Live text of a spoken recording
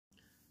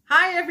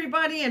Hi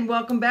everybody, and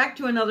welcome back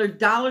to another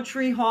Dollar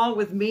Tree haul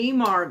with me,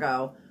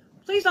 Margo.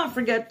 Please don't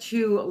forget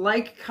to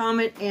like,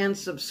 comment, and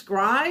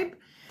subscribe.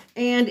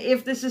 And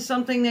if this is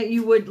something that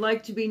you would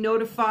like to be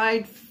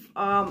notified,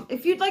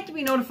 if you'd like to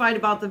be notified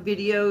about the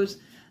videos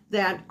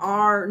that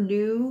are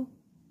new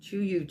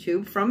to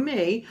YouTube from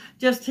me,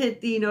 just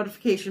hit the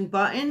notification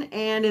button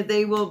and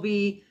they will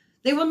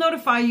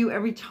notify you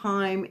every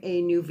time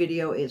a new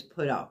video is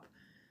put up.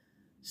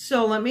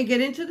 So let me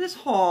get into this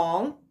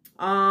haul.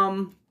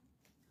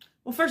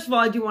 Well, first of all,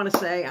 I do want to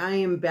say I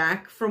am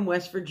back from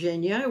West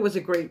Virginia. It was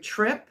a great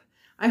trip.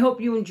 I hope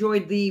you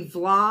enjoyed the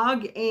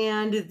vlog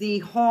and the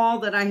haul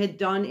that I had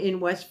done in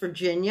West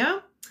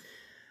Virginia.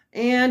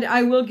 And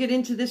I will get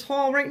into this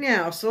haul right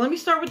now. So let me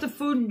start with the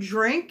food and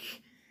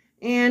drink.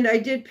 And I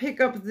did pick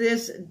up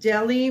this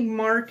Deli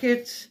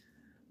Market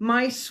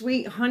My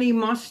Sweet Honey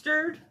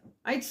Mustard.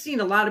 I'd seen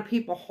a lot of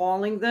people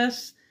hauling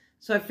this,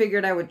 so I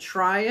figured I would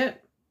try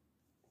it.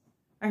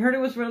 I heard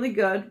it was really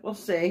good. We'll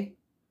see.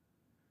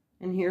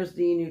 And here's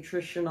the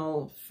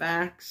nutritional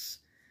facts.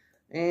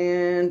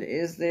 And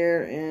is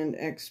there an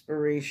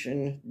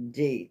expiration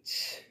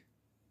date?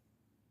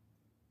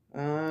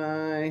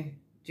 I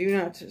do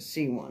not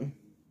see one.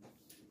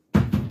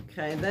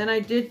 Okay, then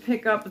I did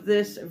pick up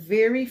this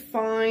very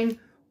fine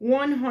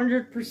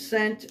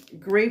 100%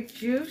 grape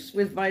juice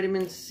with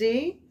vitamin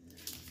C.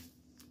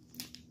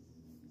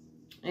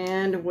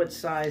 And what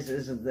size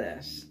is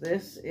this?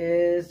 This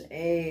is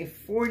a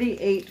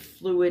 48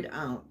 fluid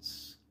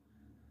ounce.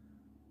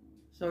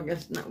 So I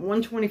guess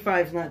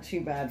 125 is not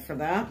too bad for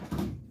that.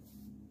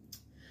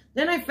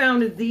 Then I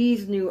found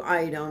these new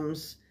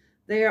items.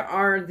 They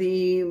are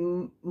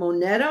the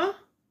Moneta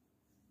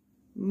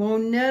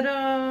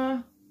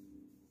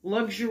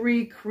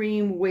Luxury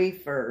Cream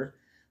Wafer.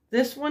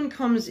 This one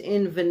comes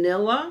in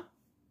vanilla.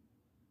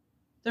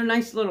 They're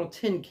nice little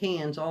tin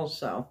cans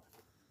also.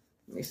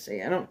 Let me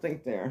see. I don't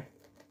think they're...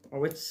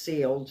 Oh, it's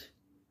sealed.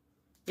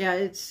 Yeah,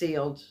 it's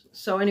sealed.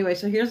 So anyway,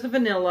 so here's the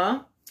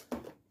vanilla.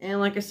 And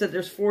like I said,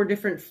 there's 4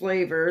 different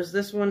flavors.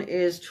 This one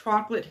is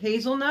chocolate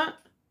hazelnut.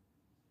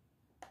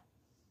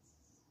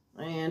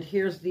 And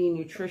here's the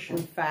nutrition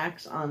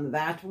facts on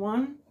that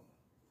one.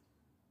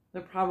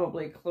 They're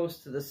probably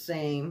close to the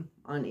same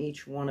on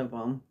each one of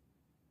them.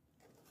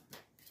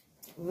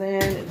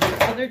 Then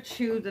the other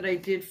 2 that I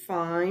did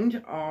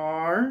find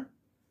are,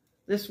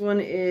 this one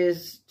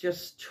is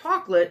just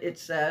chocolate, it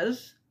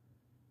says.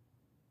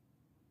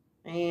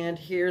 And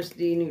here's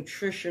the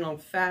nutritional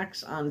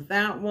facts on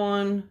that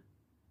one.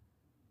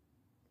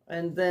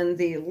 And then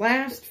the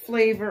last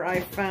flavor I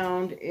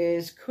found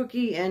is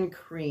cookie and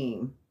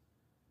cream.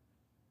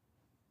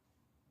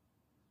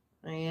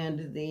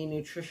 And the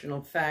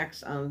nutritional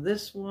facts on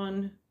this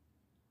one.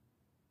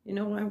 You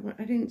know,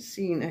 I didn't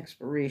see an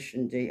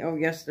expiration date. Oh,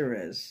 yes, there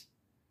is.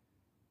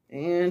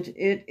 And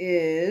it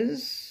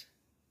is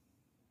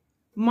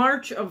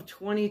March of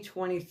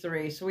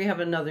 2023. So we have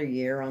another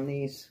year on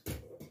these.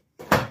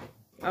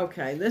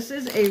 Okay, this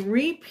is a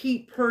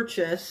repeat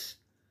purchase.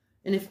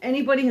 And if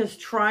anybody has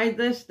tried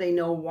this, they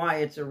know why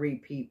it's a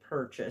repeat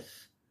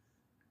purchase.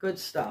 Good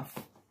stuff.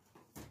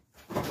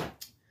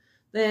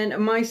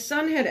 Then my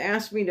son had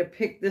asked me to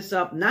pick this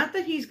up. Not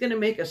that he's going to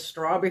make a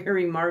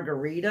strawberry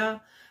margarita,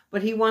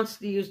 but he wants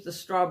to use the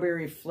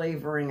strawberry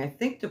flavoring, I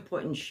think, to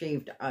put in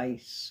shaved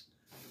ice.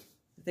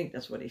 I think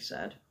that's what he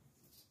said.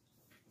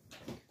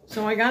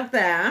 So I got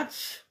that.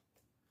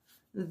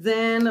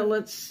 Then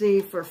let's see,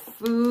 for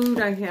food,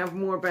 I have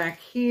more back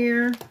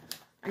here.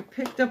 I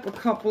picked up a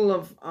couple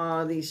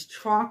of these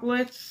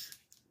chocolates.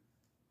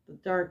 The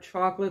dark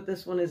chocolate.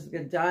 This one is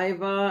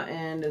Godiva,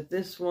 and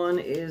this one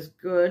is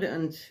good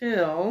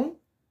until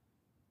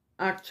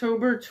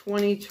October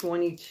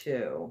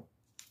 2022.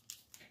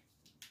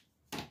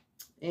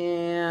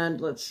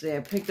 And let's see, I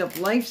picked up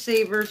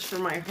Lifesavers for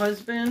my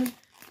husband.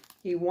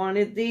 He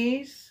wanted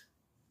these.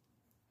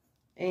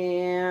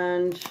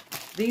 And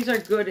these are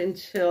good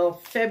until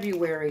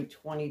February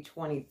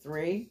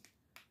 2023.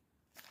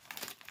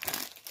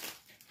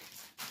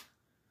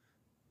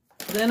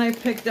 Then I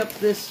picked up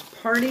this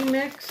party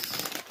mix.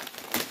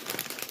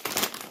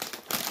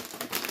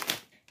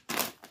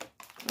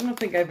 I don't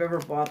think I've ever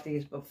bought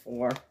these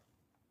before.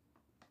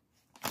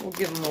 We'll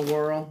give them a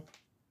whirl.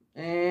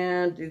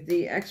 And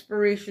the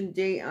expiration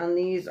date on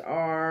these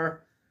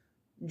are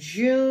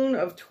June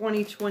of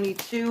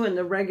 2022, and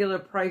the regular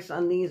price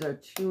on these are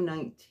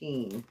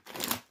 $2.19.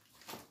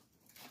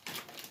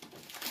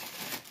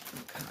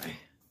 Okay.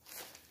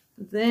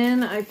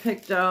 Then I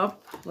picked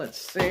up, let's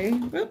see,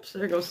 whoops,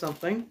 there goes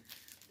something.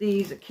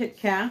 These Kit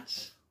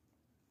Kats.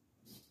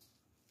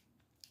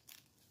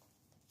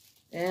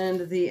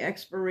 And the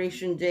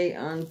expiration date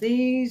on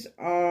these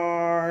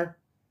are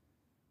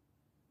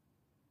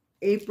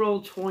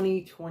April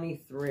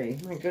 2023.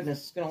 My goodness,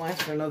 it's going to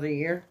last for another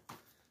year.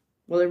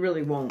 Well, it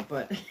really won't,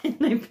 but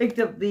I picked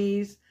up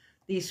these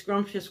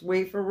Scrumptious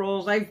Wafer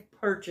Rolls. I've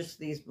purchased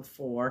these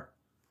before.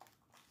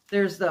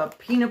 There's the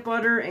peanut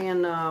butter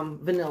and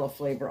vanilla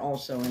flavor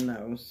also in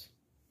those.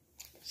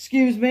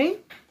 Excuse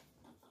me.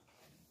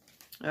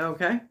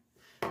 Okay.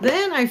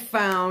 Then I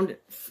found,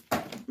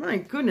 my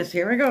goodness,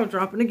 here I go,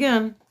 dropping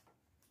again.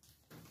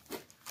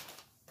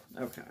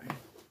 Okay.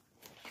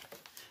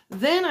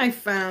 Then I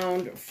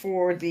found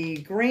for the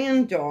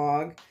grand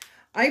dog,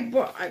 I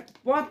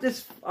bought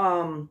this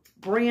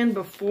brand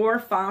before,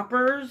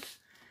 Foppers,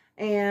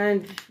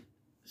 and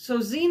so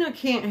Xena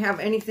can't have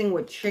anything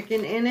with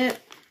chicken in it,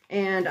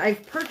 and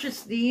I've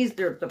purchased these.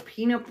 They're the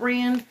peanut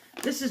brand.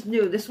 This is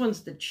new. This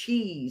one's the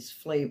cheese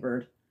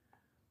flavored.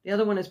 The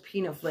other one is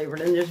peanut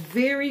flavored, and there's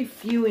very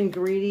few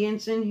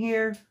ingredients in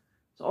here.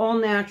 It's all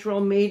natural,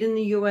 made in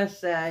the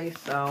USA,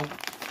 so,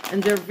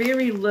 and they're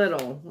very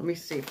little. Let me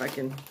see if I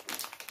can,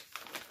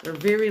 they're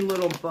very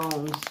little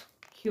bones,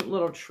 cute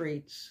little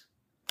treats.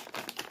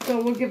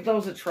 So we'll give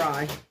those a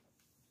try.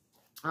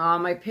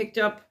 I picked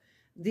up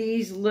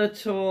these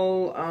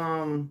little,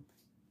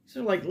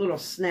 sort of like little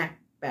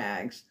snack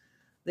bags.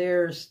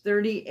 There's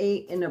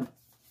 38 in a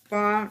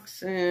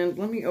box, and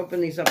let me open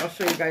these up. I'll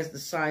show you guys the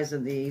size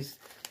of these.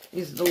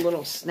 These are the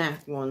little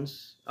snack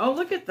ones. Oh,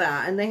 look at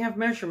that. And they have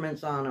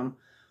measurements on them.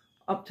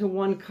 Up to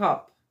 1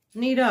 cup.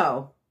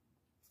 Neato.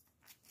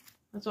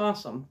 That's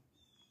awesome.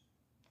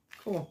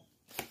 Cool.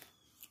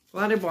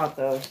 Glad I bought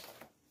those.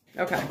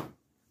 Okay.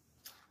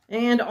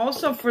 And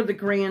also for the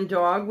grand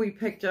dog, we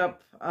picked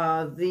up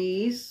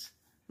these.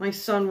 My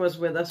son was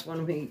with us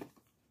when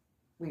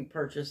we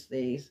purchased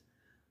these.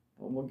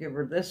 But we'll give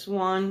her this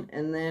one.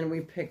 And then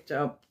we picked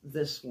up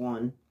this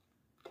one.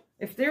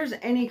 If there's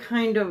any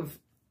kind of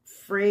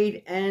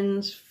frayed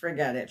ends,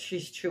 forget it.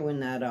 She's chewing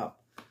that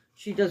up.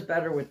 She does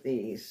better with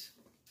these.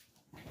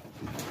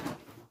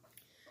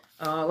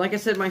 Like I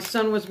said, my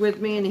son was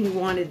with me and he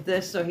wanted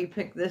this, so he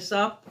picked this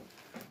up.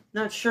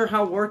 Not sure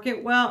how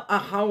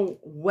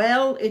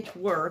well it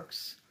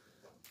works,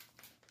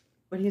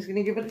 but he's going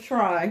to give it a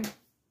try.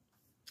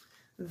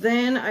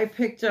 Then I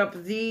picked up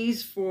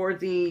these for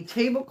the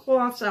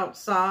tablecloths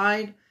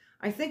outside.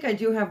 I think I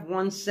do have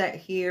one set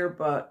here,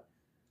 but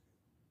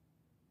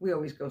we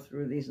always go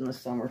through these in the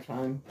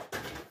summertime.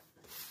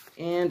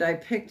 And I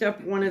picked up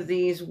one of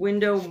these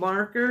window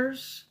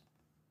markers.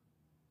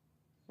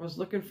 I was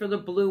looking for the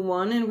blue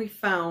one, and we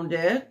found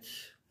it.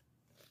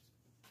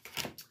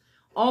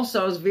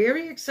 Also, I was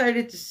very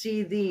excited to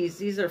see these.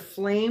 These are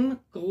Flame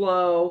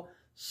Glow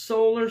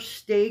Solar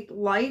Stake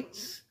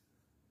Lights.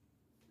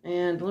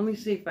 And let me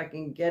see if I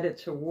can get it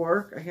to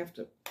work. I have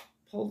to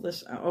pull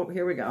this out. Oh,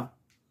 here we go.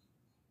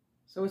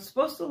 So it's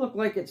supposed to look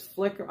like it's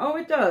flickering. Oh,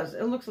 it does.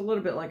 It looks a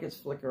little bit like it's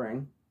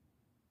flickering.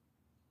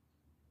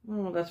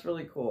 Oh, that's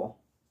really cool.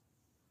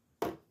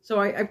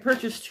 So I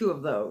purchased 2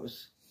 of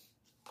those.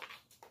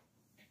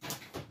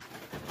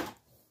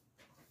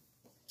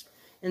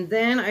 And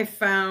then I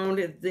found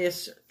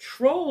this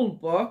troll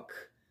book,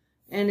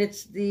 and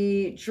it's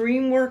the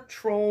DreamWorks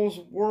Trolls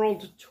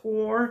World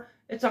Tour.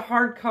 It's a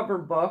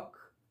hardcover book,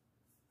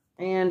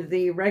 and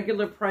the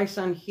regular price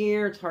on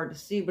here, it's hard to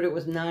see, but it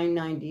was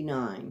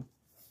 $9.99.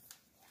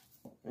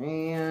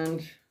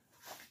 And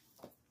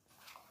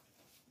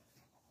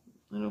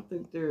I don't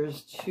think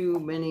there's too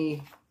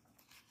many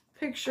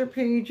picture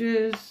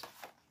pages,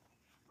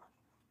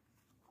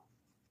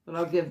 but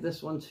I'll give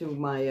this one to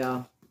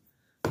my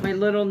my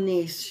little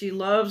niece. She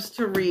loves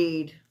to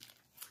read.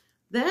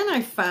 Then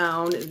I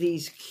found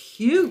these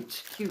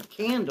cute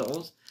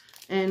candles,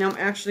 and I'm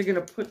actually going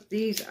to put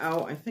these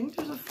out. I think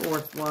there's a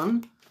 4th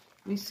one.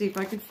 Let me see if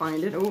I can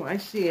find it. Oh, I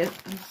see it.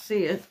 I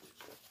see it.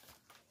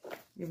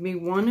 Give me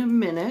 1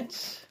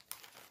 minute.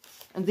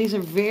 And these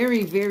are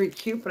very, very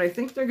cute, but I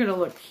think they're going to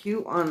look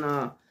cute on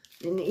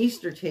an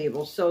Easter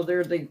table. So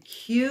they're the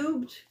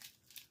cubed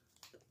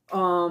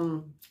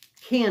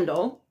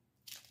candle.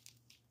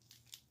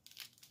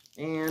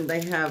 And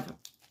they have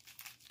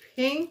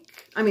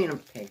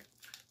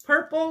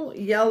purple,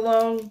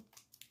 yellow,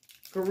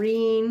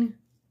 green,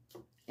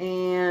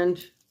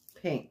 and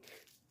pink.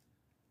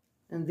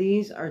 And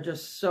these are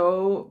just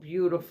so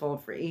beautiful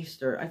for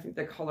Easter. I think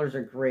the colors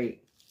are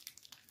great.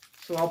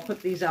 So I'll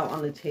put these out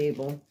on the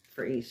table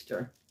for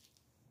Easter.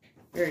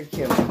 Very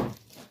cute.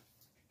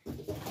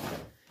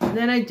 And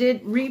then I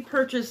did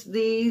repurchase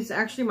these.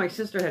 Actually, my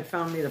sister had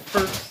found me the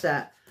first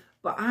set.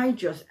 But I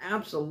just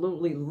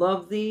absolutely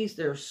love these.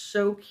 They're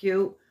so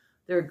cute.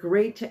 They're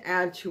great to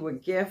add to a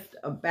gift,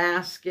 a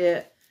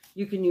basket.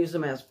 You can use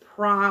them as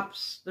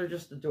props. They're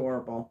just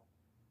adorable.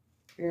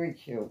 Very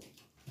cute.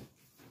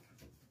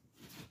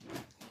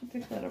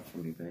 Pick that up for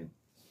me, babe.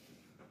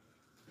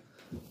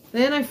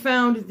 Then I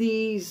found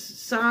these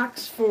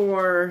socks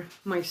for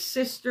my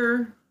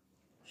sister.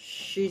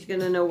 She's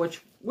going to know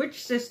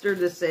which sister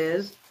this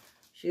is.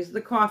 She's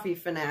the coffee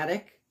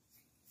fanatic.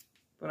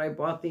 But I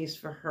bought these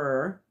for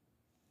her.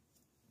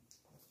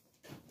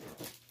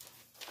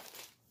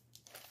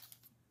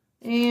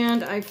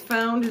 And I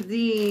found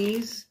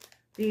these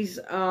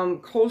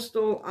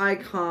coastal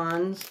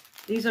icons.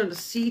 These are the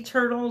sea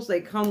turtles.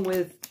 They come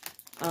with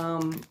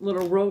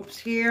little ropes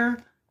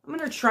here. I'm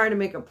going to try to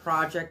make a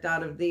project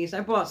out of these. I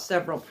bought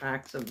several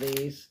packs of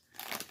these,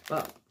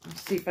 but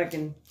let's see if I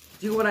can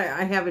do what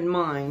I have in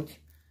mind.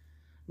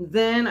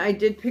 Then I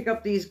did pick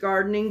up these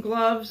gardening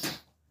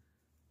gloves.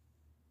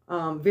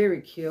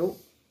 Very cute.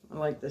 I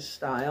like this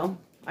style.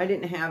 I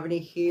didn't have any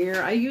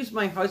here. I use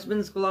my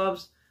husband's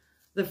gloves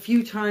the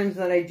few times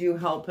that I do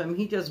help him.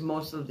 He does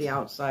most of the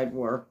outside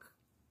work.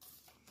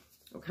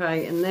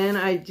 Okay, and then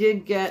I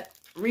did get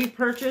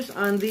repurchase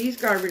on these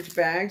garbage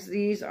bags.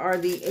 These are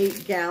the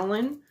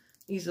 8-gallon.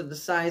 These are the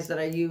size that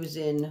I use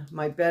in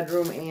my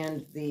bedroom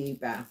and the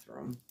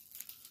bathroom.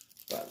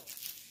 But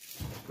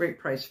great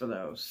price for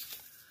those.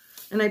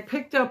 And I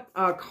picked up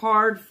a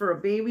card for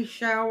a baby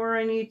shower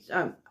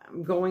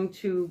I'm going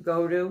to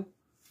go to.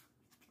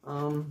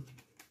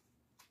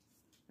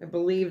 I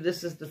believe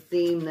this is the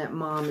theme that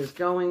Mom is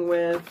going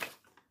with.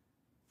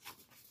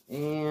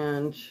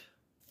 And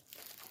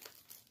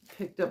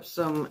picked up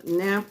some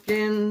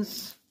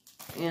napkins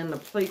and the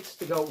plates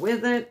to go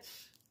with it.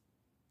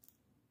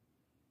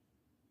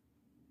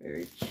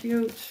 Very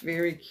cute,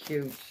 very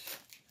cute.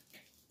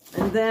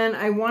 And then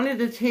I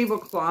wanted a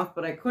tablecloth,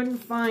 but I couldn't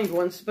find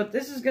one. But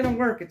this is going to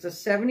work. It's a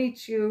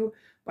 72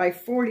 by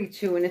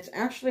 42, and it's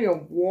actually a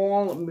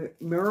wall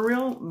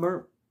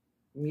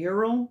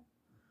mural.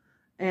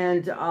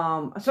 And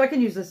so I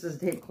can use this as a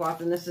tablecloth,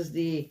 and this is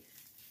the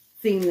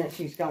theme that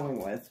she's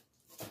going with.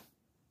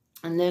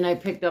 And then I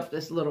picked up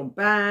this little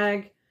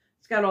bag.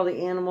 It's got all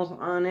the animals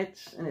on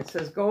it, and it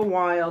says Go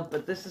Wild,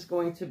 but this is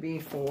going to be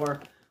for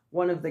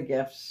one of the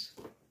gifts.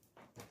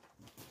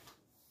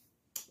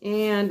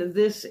 And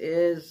this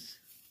is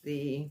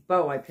the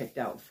bow I picked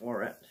out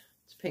for it.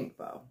 It's a pink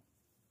bow.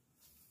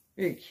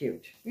 Very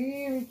cute.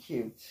 Very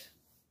cute.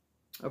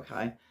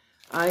 Okay.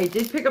 I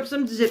did pick up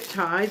some zip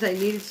ties. I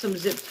needed some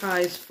zip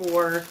ties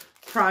for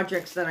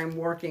projects that I'm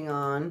working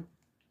on.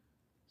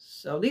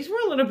 So these were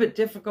a little bit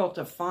difficult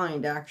to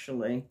find,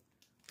 actually.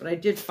 But I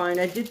did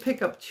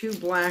pick up 2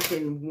 black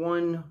and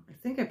 1, I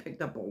think I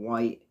picked up a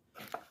white.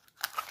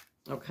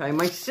 Okay,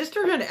 my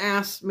sister had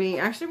asked me,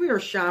 actually we were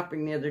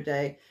shopping the other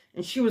day,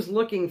 and she was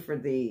looking for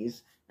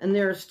these. And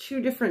there's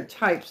 2 different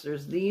types.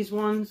 There's these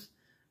ones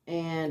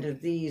and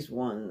these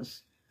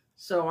ones.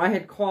 So I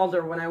had called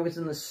her when I was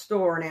in the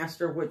store and asked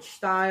her which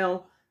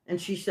style,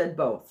 and she said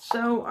both.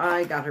 So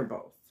I got her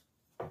both.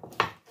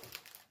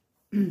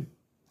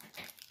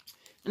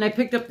 And I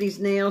picked up these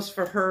nails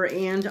for her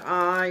and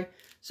I.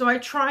 So I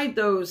tried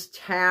those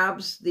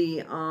tabs,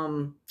 the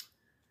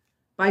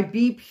by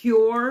Be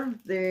Pure.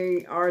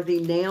 They are the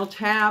nail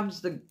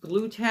tabs, the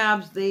glue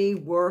tabs. They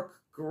work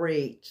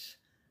great.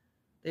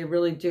 They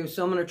really do.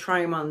 So I'm going to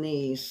try them on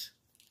these.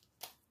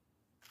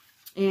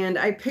 And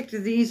I picked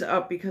these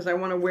up because I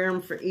want to wear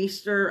them for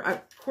Easter.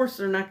 Of course,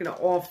 they're not going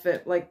to all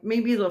fit. Like,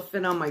 maybe they'll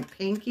fit on my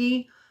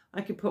pinky.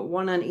 I could put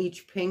one on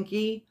each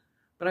pinky.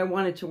 But I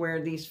wanted to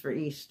wear these for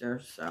Easter,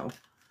 so.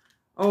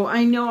 Oh,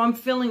 I know I'm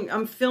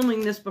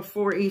filming this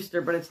before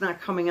Easter, but it's not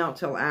coming out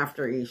till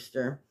after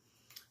Easter.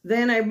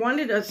 Then I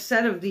wanted a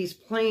set of these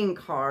playing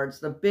cards,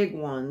 the big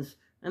ones.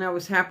 And I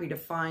was happy to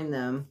find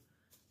them.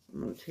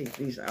 I'm going to take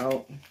these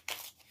out.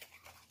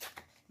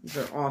 These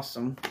are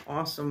awesome.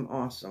 Awesome,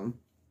 awesome.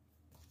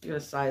 Look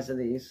at the size of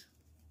these.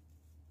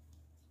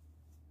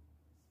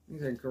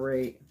 These are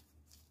great.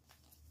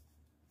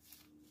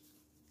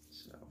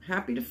 So,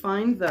 happy to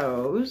find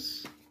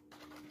those.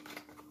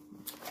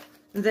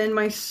 And then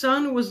my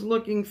son was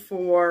looking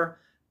for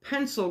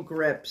pencil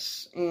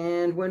grips.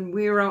 And when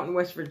we were out in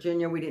West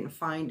Virginia, we didn't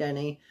find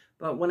any.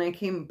 But when I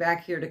came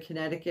back here to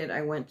Connecticut,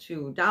 I went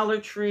to Dollar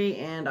Tree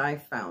and I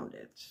found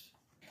it.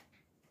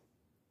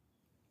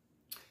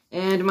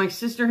 And my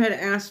sister had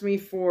asked me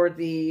for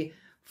the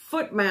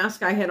foot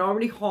mask. I had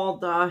already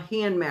hauled the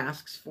hand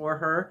masks for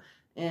her,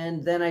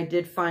 and then I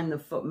did find the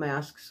foot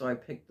masks, so I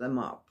picked them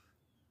up.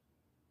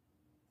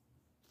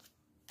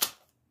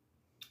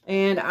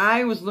 And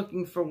I was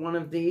looking for one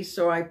of these,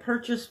 so I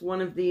purchased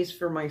one of these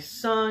for my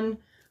son.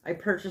 I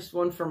purchased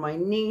one for my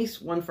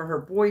niece, one for her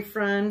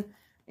boyfriend,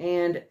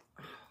 and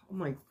oh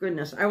my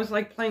goodness, I was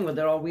like playing with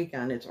it all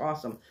weekend. It's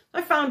awesome.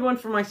 I found one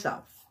for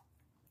myself.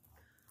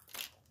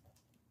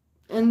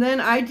 And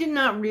then I did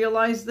not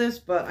realize this,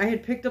 but I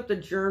had picked up the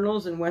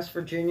journals in West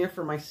Virginia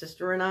for my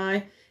sister and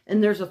I.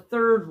 And there's a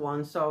third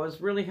one, so I was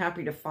really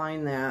happy to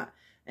find that.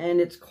 And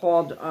it's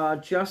called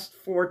Just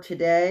for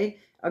Today,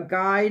 a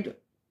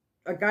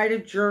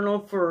guided journal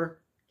for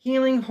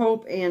healing,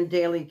 hope, and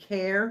daily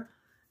care.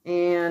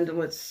 And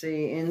let's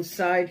see,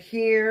 inside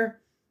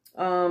here,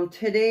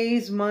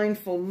 today's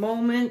mindful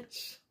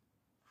moment.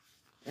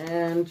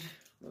 And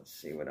let's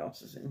see what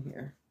else is in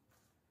here.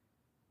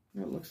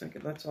 It looks like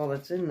that's all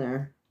that's in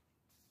there.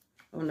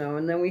 Oh no,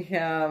 and then we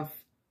have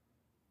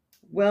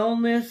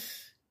wellness,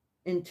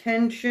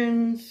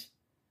 intentions,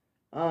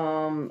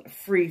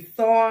 free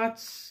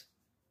thoughts.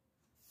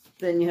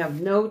 Then you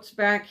have notes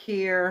back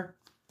here.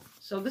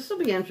 So this will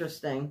be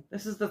interesting.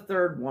 This is the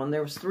third one.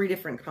 There was 3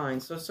 different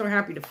kinds. So I'm so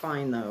happy to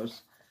find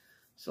those.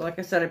 So like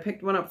I said, I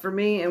picked one up for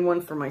me and one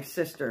for my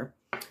sister.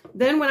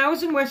 Then when I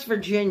was in West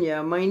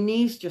Virginia, my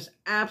niece just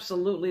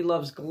absolutely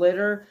loves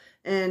glitter.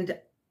 And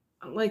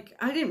like,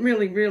 I didn't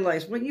really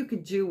realize what you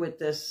could do with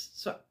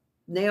this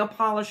nail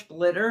polish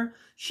glitter.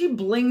 She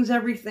blings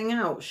everything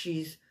out.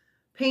 She's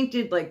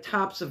painted like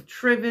tops of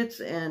trivets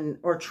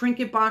or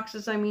trinket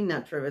boxes. I mean,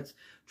 not trivets,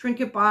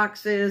 trinket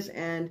boxes.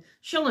 And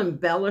she'll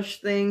embellish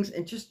things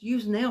and just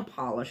use nail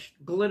polish,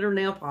 glitter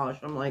nail polish.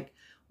 I'm like,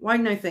 why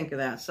didn't I think of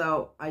that?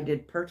 So I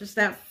did purchase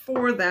that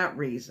for that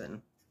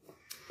reason.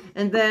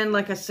 And then,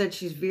 like I said,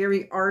 she's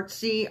very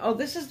artsy. Oh,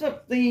 this is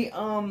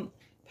the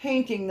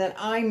painting that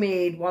I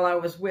made while I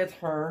was with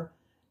her.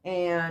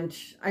 And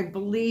I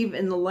believe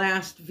in the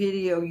last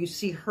video, you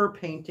see her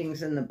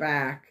paintings in the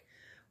back.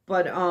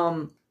 But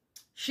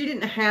she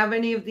didn't have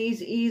any of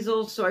these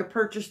easels, so I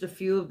purchased a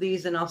few of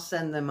these, and I'll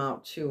send them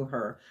out to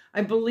her.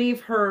 I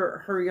believe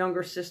her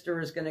younger sister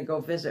is going to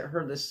go visit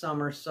her this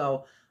summer,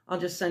 so I'll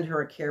just send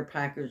her a care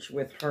package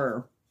with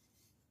her.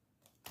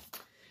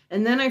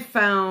 And then I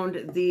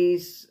found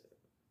these,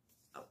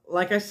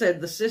 like I said,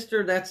 the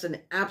sister that's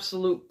an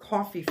absolute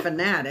coffee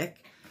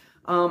fanatic.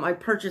 I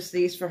purchased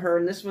these for her,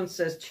 and this one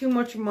says, "Too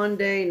much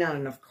Monday, not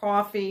enough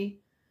coffee."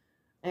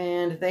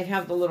 And they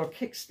have the little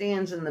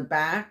kickstands in the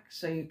back,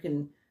 so you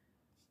can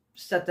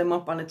set them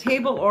up on a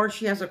table, or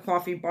she has a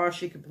coffee bar.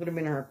 She can put them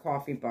in her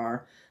coffee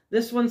bar.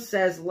 This one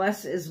says,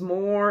 "Less is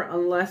more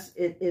unless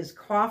it is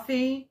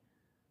coffee."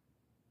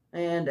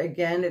 And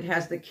again, it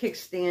has the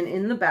kickstand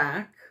in the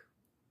back.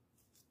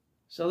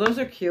 So those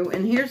are cute.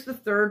 And here's the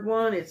third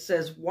one. It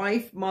says,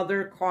 "Wife,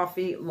 mother,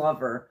 coffee,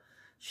 lover."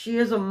 She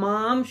is a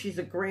mom. She's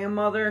a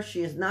grandmother.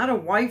 She is not a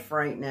wife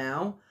right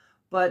now.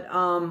 But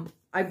I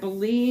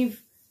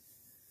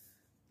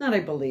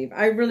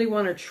really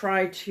want to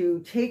try to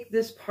take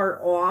this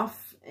part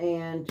off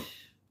and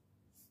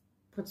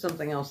put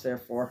something else there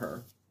for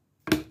her.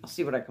 I'll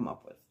see what I come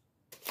up with.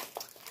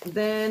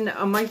 Then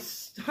my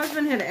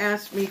husband had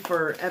asked me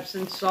for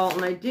Epsom salt,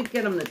 and I did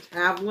get him the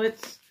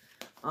tablets,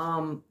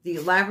 the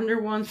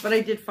lavender ones, but I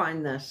did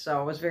find this, so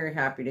I was very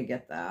happy to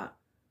get that.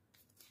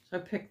 So I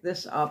picked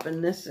this up,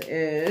 and this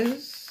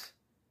is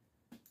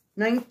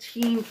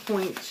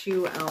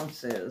 19.2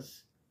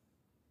 ounces.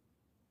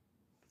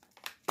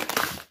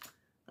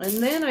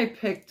 And then I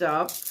picked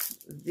up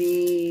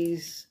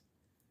these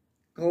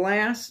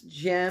glass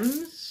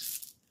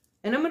gems.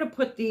 And I'm going to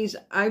put these,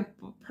 I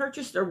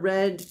purchased a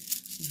red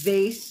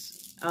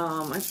vase.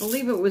 I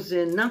believe it was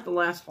in, not the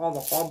last haul, the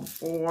haul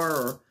before,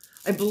 or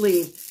I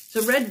believe. It's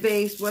a red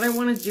vase. What I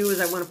want to do is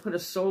I want to put a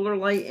solar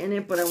light in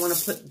it, but I want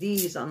to put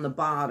these on the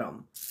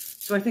bottom.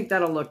 So I think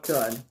that'll look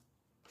good.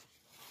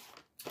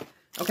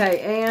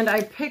 Okay, and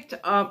I picked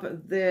up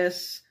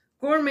this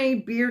gourmet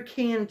beer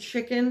can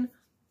chicken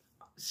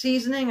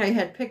seasoning. I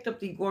had picked up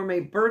the gourmet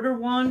burger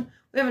one.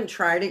 We haven't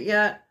tried it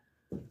yet,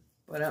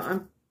 but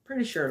I'm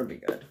pretty sure it'll be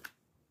good.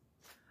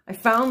 I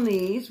found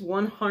these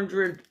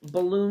 100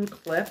 balloon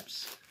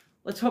clips.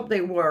 Let's hope they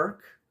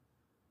work.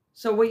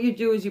 So what you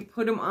do is you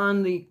put them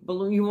on the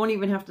balloon. You won't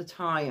even have to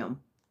tie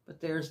them,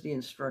 but there's the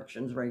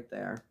instructions right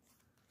there.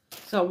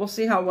 So we'll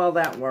see how well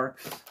that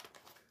works.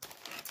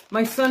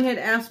 My son had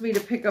asked me to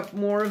pick up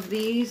more of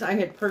these. I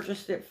had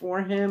purchased it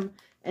for him,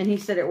 and he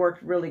said it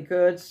worked really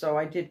good, so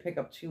I did pick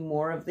up 2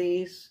 more of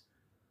these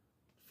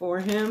for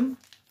him.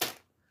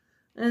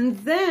 And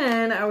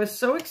then I was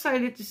so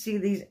excited to see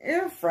these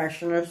air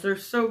fresheners. They're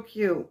so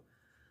cute.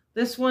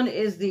 This one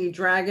is the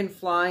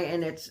Dragonfly,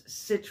 and it's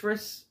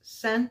citrus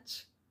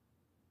scent.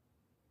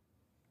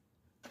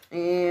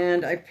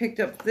 And I picked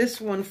up this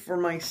one for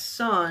my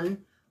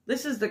son.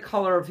 This is the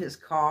color of his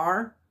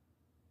car.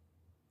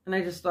 And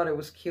I just thought it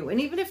was cute. And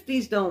even if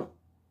these don't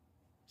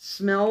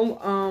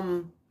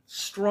smell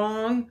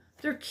strong,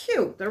 they're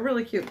cute. They're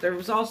really cute. There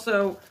was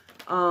also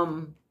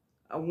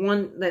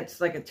one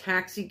that's like a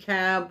taxi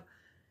cab.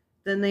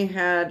 Then they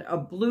had a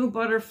blue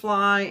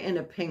butterfly and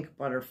a pink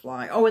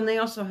butterfly. Oh, and they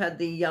also had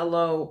the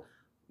yellow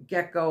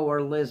gecko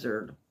or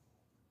lizard.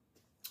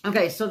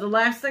 Okay, so the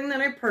last thing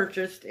that I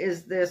purchased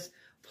is this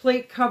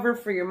plate cover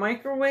for your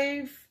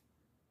microwave.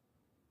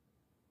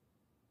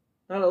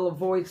 That'll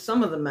avoid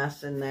some of the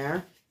mess in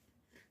there.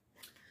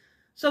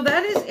 So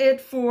that is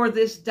it for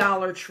this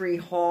Dollar Tree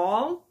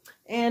haul.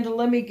 And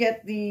let me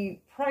get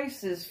the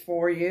prices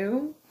for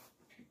you.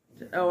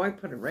 Oh, I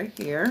put it right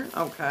here.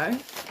 Okay.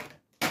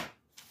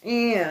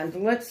 And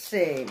let's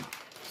see.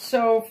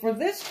 So for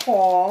this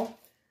haul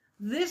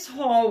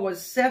was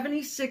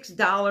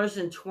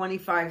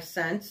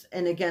 $76.25.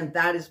 And again,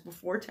 that is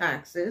before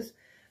taxes.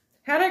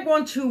 Had I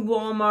gone to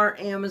Walmart,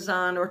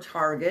 Amazon, or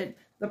Target,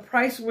 the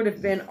price would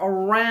have been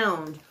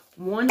around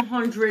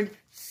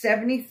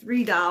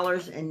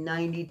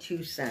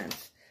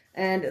 $173.92.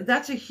 And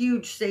that's a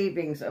huge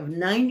savings of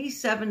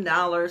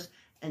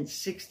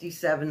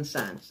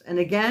 $97.67. And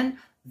again,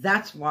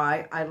 that's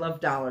why I love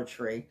Dollar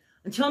Tree.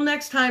 Until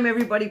next time,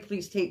 everybody,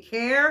 please take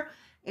care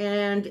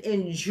and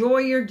enjoy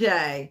your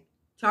day.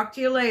 Talk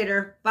to you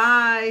later.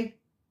 Bye.